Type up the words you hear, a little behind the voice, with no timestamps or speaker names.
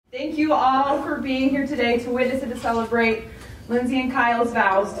Thank you all for being here today to witness and to celebrate Lindsey and Kyle's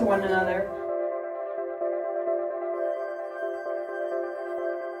vows to one another.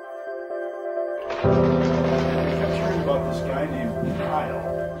 I kept hearing about this guy named Kyle.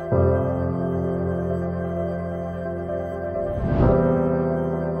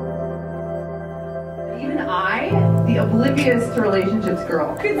 Even I, the oblivious to relationships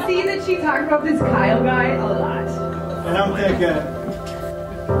girl, could see that she talked about this Kyle guy a lot. And I'm thinking,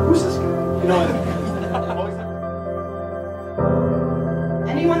 who's this guy? You know,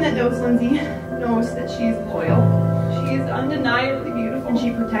 anyone that knows Lindsey knows that she's loyal. She is undeniably beautiful and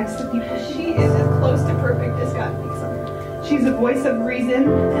she protects the people. She is as close to perfect as God makes her. She's a voice of reason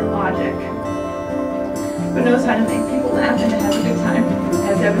and logic, but knows how to make people laugh and to have a good time,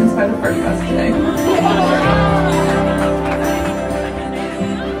 as evidenced by the party bus today.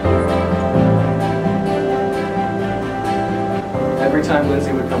 Every time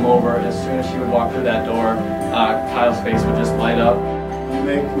Lindsey would come over, as soon as she would walk through that door, Kyle's face would just light up. you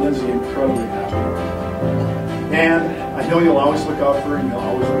make Lindsey incredibly happy. And I know you'll always look out for her and you'll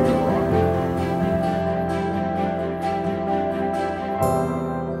always be her rock.